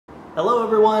Hello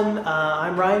everyone,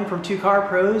 I'm Ryan from 2 Car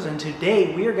Pros, and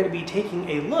today we are going to be taking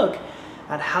a look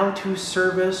at how to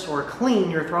service or clean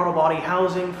your throttle body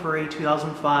housing for a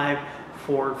 2005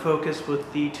 Ford Focus with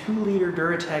the 2-liter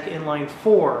Duratec inline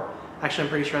 4. Actually, I'm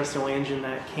pretty sure that's the only engine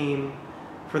that came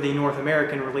for the North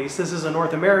American release. This is a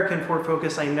North American Ford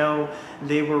Focus. I know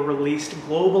they were released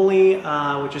globally,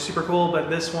 which is super cool, but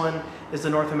this one is the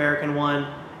North American one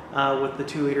with the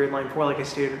 2-liter inline 4 like I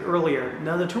stated earlier.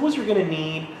 Now the tools you're going to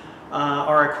need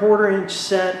are a 1/4-inch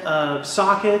set of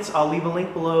sockets. I'll leave a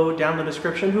link below down in the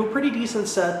description to a pretty decent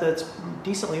set that's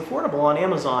decently affordable on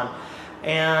Amazon.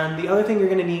 And the other thing you're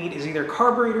going to need is either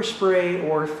carburetor spray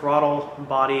or throttle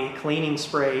body cleaning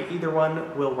spray. Either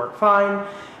one will work fine.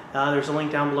 There's a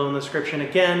link down below in the description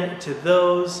again to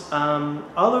those.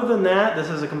 Other than that, this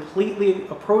is a completely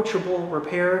approachable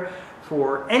repair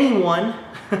for anyone.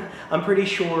 I'm pretty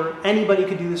sure anybody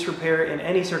could do this repair in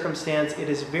any circumstance. It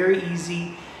is very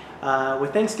easy.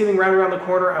 With Thanksgiving right around the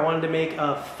corner, I wanted to make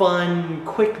a fun,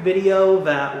 quick video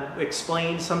that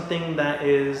explains something that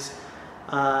is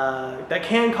that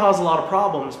can cause a lot of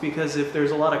problems, because if there's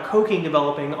a lot of coking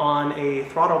developing on a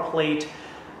throttle plate,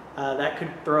 that could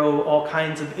throw all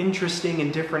kinds of interesting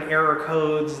and different error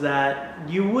codes that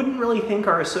you wouldn't really think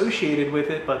are associated with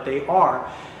it, but they are.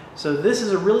 So this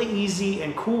is a really easy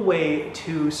and cool way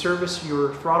to service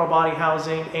your throttle body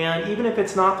housing, and even if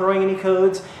it's not throwing any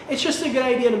codes, it's just a good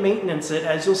idea to maintenance it.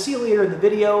 As you'll see later in the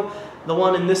video, the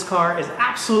one in this car is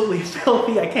absolutely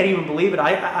filthy. I can't even believe it.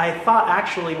 I thought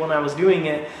actually when I was doing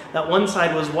it that one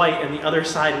side was white and the other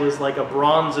side was like a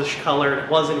bronzish color, and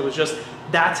it wasn't. It was just,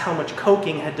 that's how much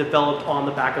coking had developed on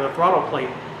the back of the throttle plate.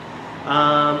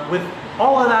 With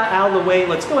all of that out of the way,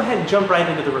 let's go ahead and jump right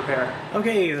into the repair.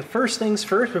 Okay, the first things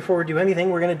first, before we do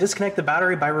anything, we're going to disconnect the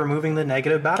battery by removing the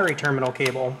negative battery terminal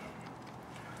cable.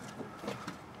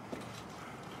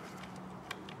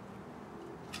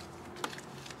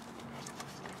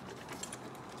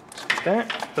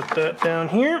 Put that down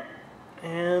here,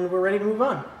 and we're ready to move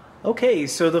on. Okay,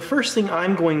 so the first thing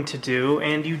I'm going to do,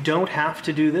 and you don't have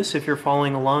to do this if you're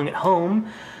following along at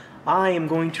home, I am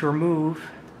going to remove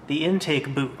the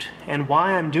intake boot. And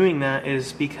why I'm doing that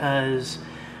is because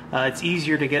it's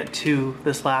easier to get to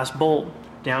this last bolt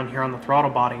down here on the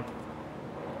throttle body.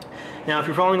 Now if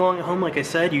you're following along at home, like I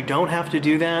said, you don't have to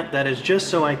do that. That is just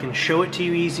so I can show it to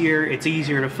you easier. It's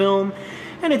easier to film,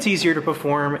 and it's easier to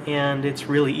perform, and it's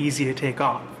really easy to take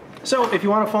off. So if you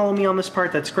want to follow me on this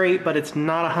part, that's great, but it's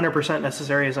not 100%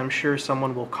 necessary, as I'm sure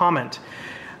someone will comment.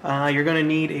 You're going to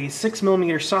need a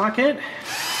 6mm socket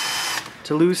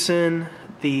to loosen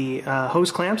the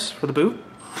hose clamps for the boot,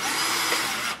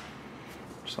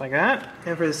 just like that.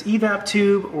 And for this evap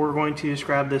tube, we're going to just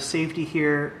grab this safety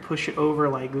here, push it over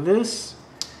like this,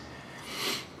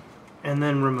 and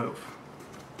then remove.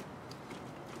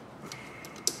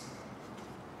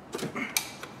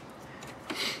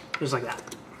 Just like that.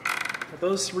 With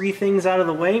those 3 things out of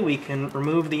the way, we can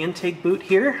remove the intake boot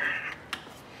here.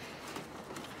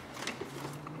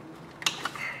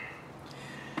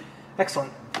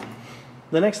 Excellent.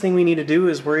 The next thing we need to do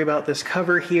is worry about this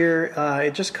cover here.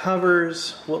 It just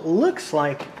covers what looks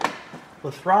like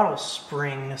the throttle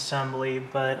spring assembly,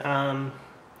 but a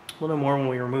little more when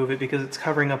we remove it, because it's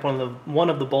covering up one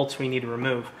of the bolts we need to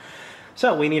remove.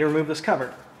 So we need to remove this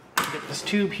cover. Get this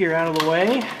tube here out of the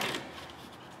way,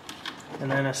 and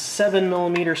then a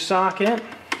 7mm socket.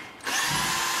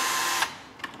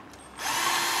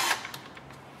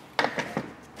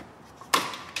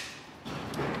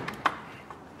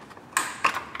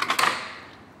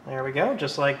 There we go,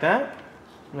 just like that.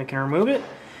 We can remove it,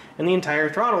 and the entire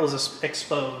throttle is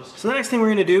exposed. So the next thing we're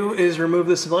going to do is remove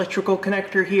this electrical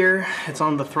connector here. It's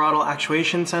on the throttle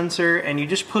actuation sensor, and you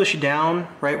just push down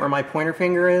right where my pointer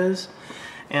finger is,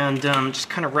 and just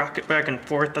kind of rock it back and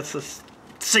forth. That's the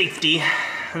safety,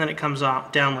 and then it comes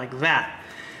off down like that.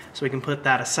 So we can put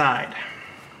that aside.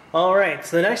 Alright,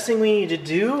 so the next thing we need to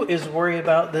do is worry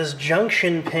about this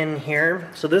junction pin here.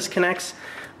 So this connects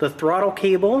the throttle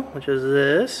cable, which is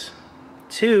this,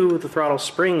 to the throttle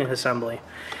spring assembly.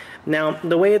 Now,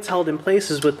 the way it's held in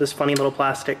place is with this funny little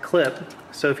plastic clip.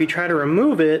 So if you try to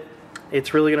remove it,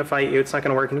 it's really going to fight you. It's not going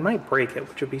to work, and you might break it,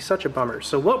 which would be such a bummer.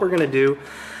 So what we're going to do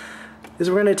is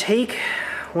we're going to take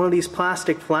one of these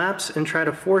plastic flaps and try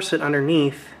to force it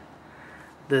underneath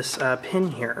this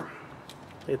pin here.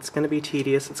 It's going to be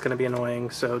tedious, it's going to be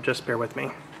annoying, so just bear with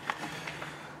me.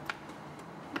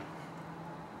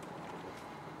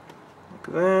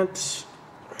 Like that.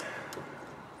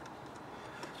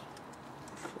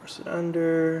 Force it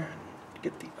under,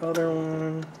 get the other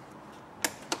one,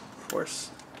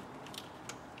 force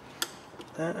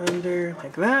that under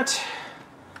like that,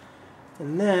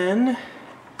 And then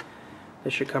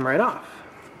this should come right off.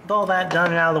 With all that done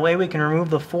and out of the way, we can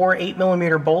remove the 4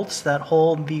 8mm bolts that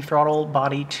hold the throttle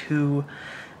body to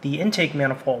the intake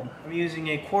manifold. I'm using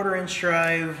a 1/4"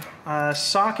 drive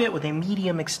socket with a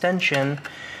medium extension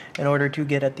in order to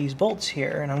get at these bolts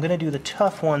here. And I'm going to do the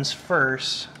tough ones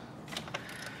first,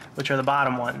 which are the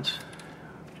bottom ones,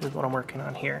 which is what I'm working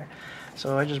on here.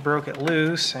 So I just broke it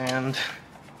loose and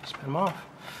spin them off.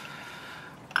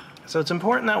 So it's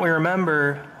important that we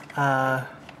remember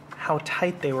how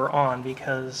tight they were on,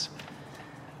 because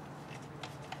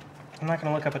I'm not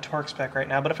going to look up a torque spec right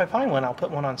now, but if I find one, I'll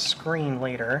put one on screen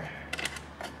later.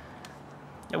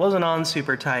 It wasn't on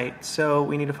super tight, so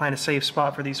we need to find a safe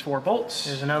spot for these 4 bolts.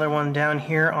 There's another one down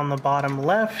here on the bottom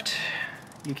left.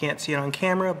 You can't see it on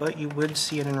camera, but you would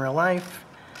see it in real life.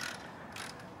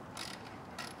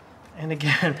 And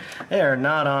again, they are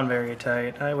not on very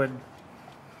tight. I would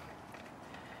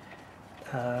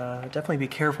definitely be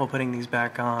careful putting these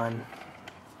back on.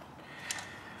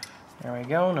 There we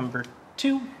go, number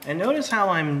 2. And notice how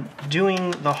I'm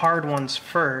doing the hard ones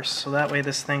first, so that way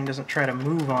this thing doesn't try to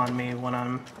move on me when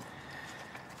I'm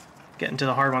getting to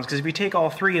the hard ones. Because if you take all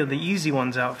 3 of the easy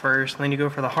ones out first, and then you go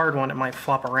for the hard one, it might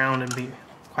flop around and be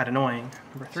quite annoying.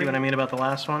 Number 3. See what I mean about the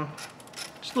last one?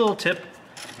 Just a little tip.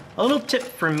 A little tip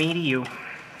from me to you.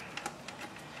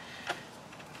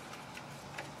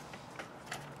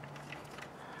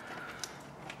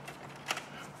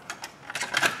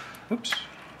 Oops.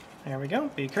 There we go.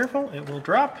 Be careful. It will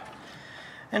drop.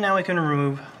 And now we can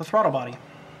remove the throttle body.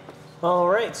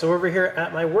 Alright, so over here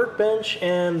at my workbench,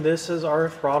 and this is our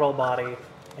throttle body.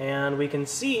 And we can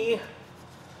see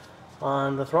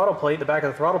on the throttle plate, the back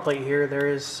of the throttle plate here, there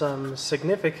is some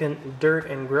significant dirt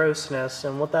and grossness,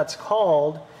 and what that's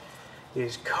called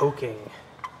is coking.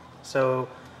 So,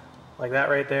 like that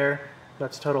right there,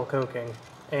 that's total coking.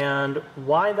 And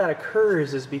why that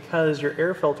occurs is because your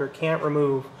air filter can't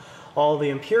remove all the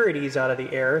impurities out of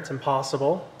the air. It's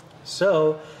impossible.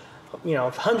 So, you know,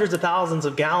 hundreds of thousands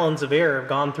of gallons of air have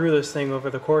gone through this thing over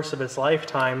the course of its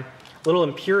lifetime. Little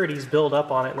impurities build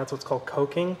up on it, and that's what's called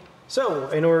coking. So,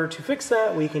 in order to fix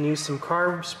that, we can use some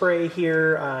carb spray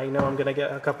here. You know, I'm going to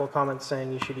get a couple of comments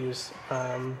saying you should use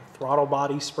throttle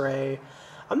body spray.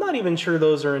 I'm not even sure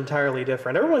those are entirely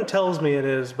different. Everyone tells me it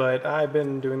is, but I've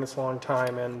been doing this a long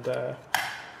time, and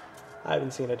I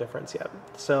haven't seen a difference yet.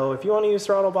 So if you want to use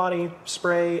throttle body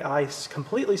spray, I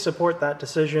completely support that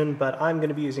decision, but I'm going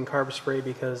to be using carb spray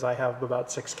because I have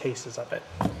about 6 cases of it.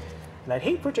 And I'd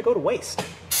hate for it to go to waste.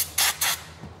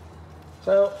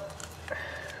 So,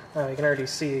 you can already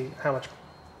see how much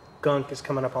gunk is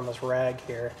coming up on this rag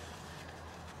here.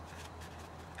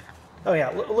 Oh yeah,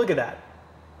 look at that.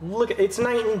 Look, it's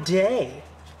night and day.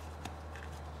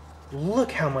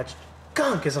 Look how much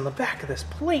gunk is on the back of this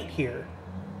plate here.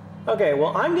 Okay,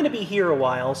 well, I'm going to be here a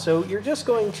while, so you're just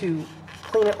going to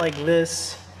clean it like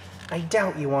this. I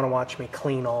doubt you want to watch me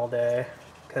clean all day,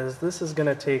 because this is going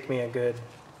to take me a good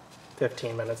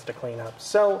 15 minutes to clean up.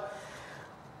 So,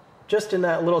 just in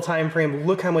that little time frame,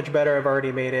 look how much better I've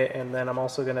already made it, and then I'm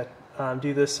also going to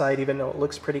do this side, even though it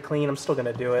looks pretty clean, I'm still going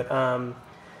to do it.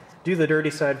 Do the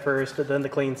dirty side first, then the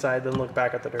clean side, then look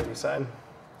back at the dirty side.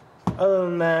 Other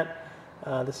than that,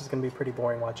 this is going to be pretty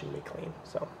boring watching me clean,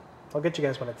 so I'll get you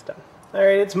guys when it's done.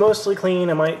 Alright, it's mostly clean.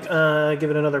 I might give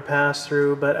it another pass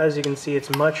through, but as you can see, it's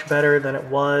much better than it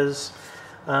was.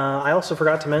 I also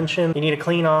forgot to mention, you need to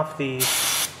clean off the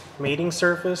mating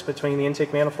surface between the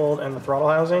intake manifold and the throttle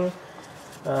housing,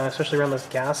 especially around this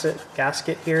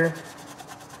gasket here.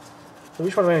 So we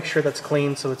just want to make sure that's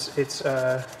clean so it's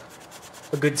a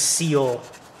good seal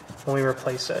when we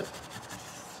replace it.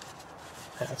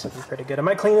 That's looking pretty good. I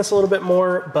might clean this a little bit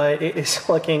more, but it is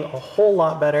looking a whole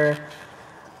lot better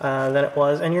than it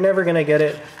was. And you're never going to get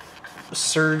it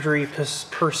surgery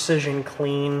precision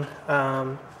clean.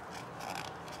 Better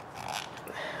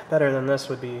than this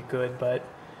would be good, but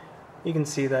you can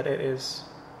see that it is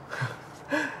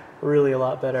really a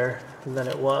lot better than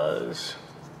it was.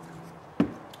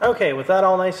 Okay, with that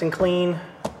all nice and clean,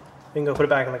 we can go put it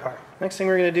back in the car. Next thing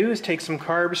we're going to do is take some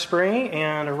carb spray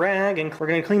and a rag, and we're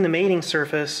going to clean the mating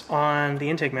surface on the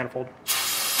intake manifold.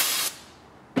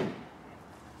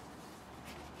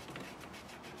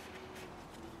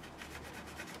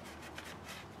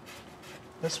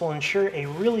 This will ensure a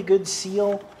really good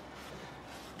seal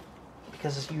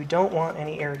because you don't want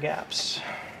any air gaps.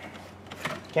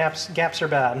 Gaps are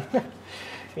bad.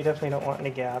 You definitely don't want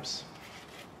any gaps.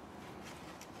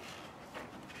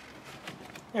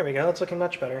 There we go, that's looking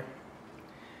much better.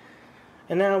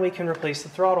 And now we can replace the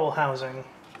throttle housing.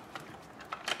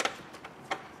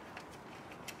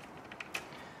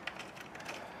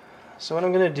 So So what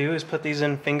I'm going to do is put these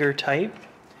in finger tight,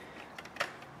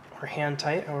 or hand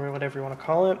tight, or whatever you want to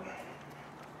call it,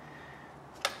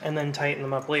 and then tighten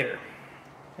them up later.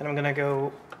 And I'm going to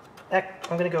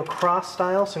go cross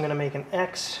style, so I'm going to make an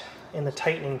X in the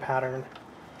tightening pattern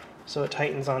so it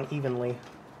tightens on evenly.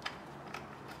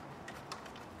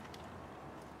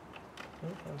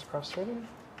 Okay, that's cross-threaded.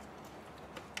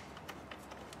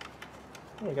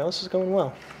 There we go, this is going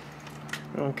well.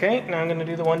 Okay, now I'm going to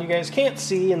do the one you guys can't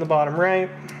see in the bottom right.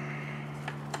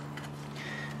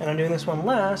 And I'm doing this one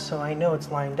last, so I know it's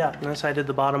lined up. Notice I did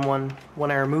the bottom one when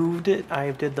I removed it.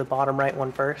 I did the bottom right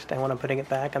one first, and when I'm putting it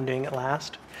back, I'm doing it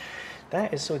last.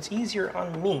 That is so it's easier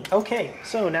on me. Okay,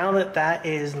 so now that that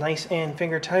is nice and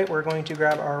finger tight, we're going to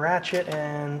grab our ratchet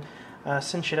and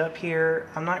cinch it up here.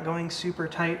 I'm not going super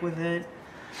tight with it.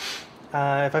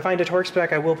 If I find a torque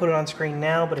spec, I will put it on screen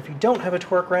now, but if you don't have a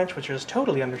torque wrench, which is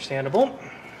totally understandable,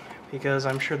 because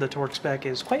I'm sure the torque spec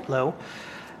is quite low,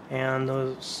 and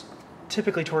those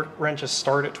typically torque wrenches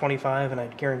start at 25, and I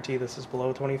guarantee this is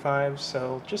below 25,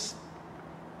 so just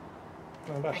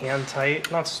about hand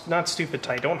tight, not stupid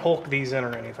tight. Don't Hulk these in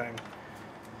or anything.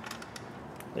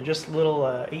 They're just little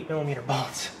 8mm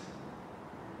bolts.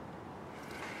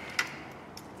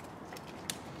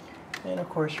 And of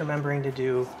course, remembering to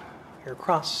do your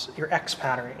X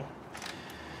patterning.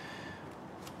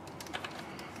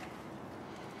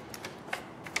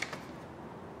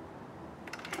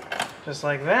 Just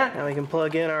like that. Now we can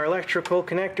plug in our electrical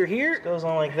connector here. It goes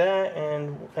on like that,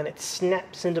 and it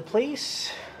snaps into place.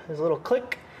 There's a little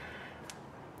click.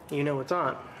 You know what's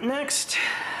on. Next,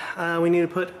 we need to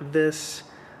put this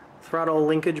throttle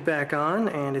linkage back on,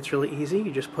 and it's really easy.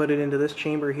 You just put it into this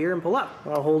chamber here and pull up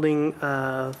while holding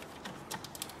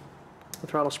the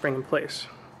throttle spring in place.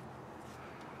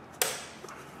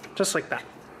 Just like that.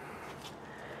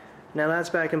 Now that's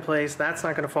back in place. That's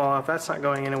not going to fall off. That's not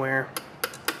going anywhere.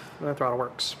 And the throttle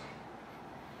works.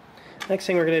 Next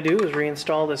thing we're going to do is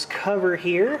reinstall this cover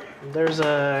here. There's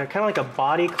a kind of like a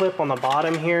body clip on the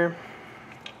bottom here.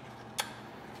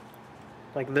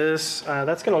 Like this.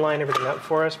 That's going to line everything up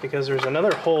for us because there's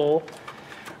another hole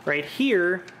right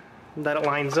here that it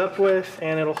lines up with,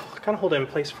 and it'll kind of hold it in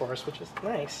place for us, which is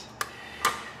nice.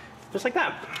 Just like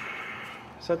that.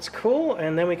 So that's cool,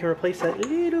 and then we can replace that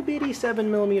little bitty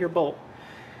 7mm bolt.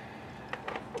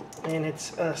 And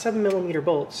it's a 7mm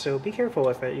bolt, so be careful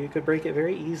with it. You could break it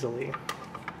very easily.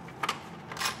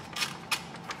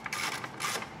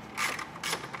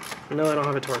 No, I don't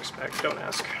have a torque spec, don't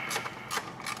ask.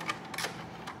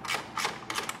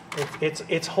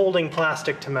 It's holding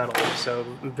plastic to metal, so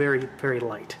very, very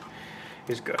light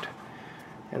is good.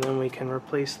 And then we can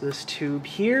replace this tube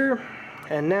here.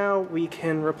 And now we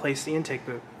can replace the intake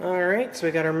boot. Alright, so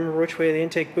we gotta remember which way the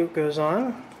intake boot goes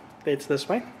on. It's this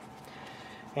way.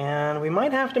 And we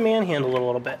might have to manhandle it a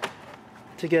little bit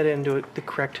to get into the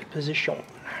correct position.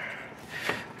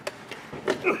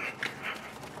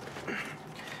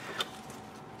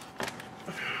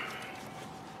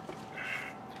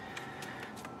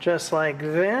 Just like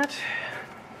that.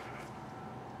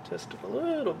 Just a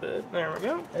little bit. There we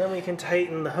go. And then we can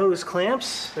tighten the hose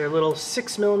clamps. They're little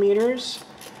 6mm.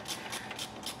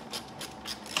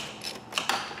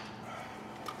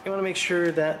 You want to make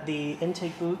sure that the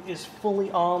intake boot is fully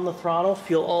on the throttle.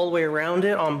 Feel all the way around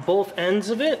it on both ends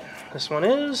of it. This one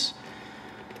is.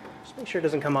 Just make sure it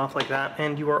doesn't come off like that,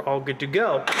 and you are all good to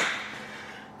go.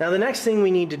 Now the next thing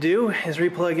we need to do is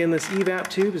replug in this evap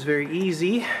tube. It's very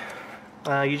easy.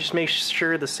 You just make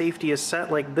sure the safety is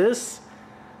set like this,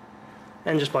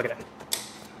 and just plug it in.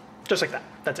 Just like that.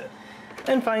 That's it.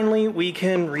 And finally, we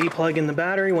can replug in the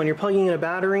battery. When you're plugging in a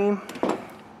battery,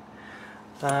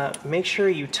 make sure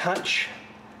you touch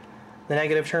the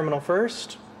negative terminal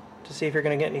first to see if you're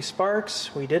going to get any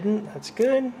sparks. We didn't. That's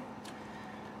good.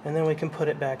 And then we can put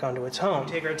it back onto its home.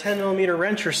 Take our 10mm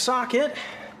wrench or socket.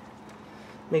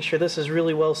 Make sure this is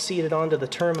really well seated onto the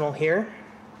terminal here.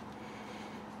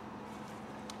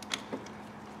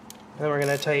 And then we're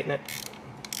going to tighten it.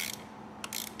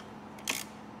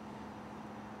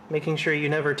 Making sure you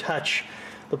never touch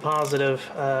the positive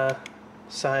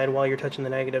side while you're touching the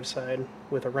negative side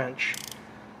with a wrench.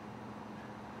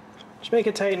 Just make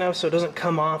it tight enough so it doesn't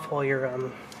come off while you're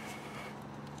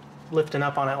lifting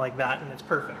up on it like that, and it's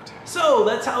perfect. So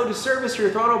that's how to service your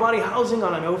throttle body housing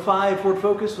on an 05 Ford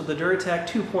Focus with the Duratec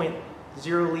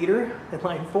 2.0 liter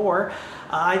inline 4.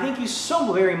 I thank you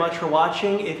so very much for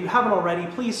watching. If you haven't already,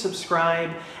 please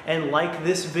subscribe and like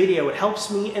this video. It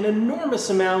helps me an enormous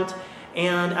amount.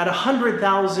 And at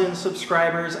 100,000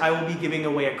 subscribers, I will be giving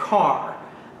away a car.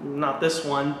 Not this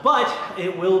one, but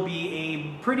it will be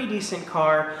a pretty decent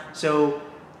car, so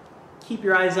keep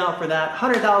your eyes out for that.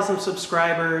 100,000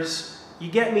 subscribers.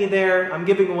 You get me there, I'm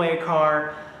giving away a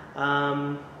car.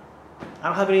 I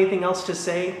don't have anything else to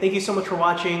say. Thank you so much for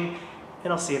watching,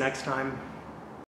 and I'll see you next time.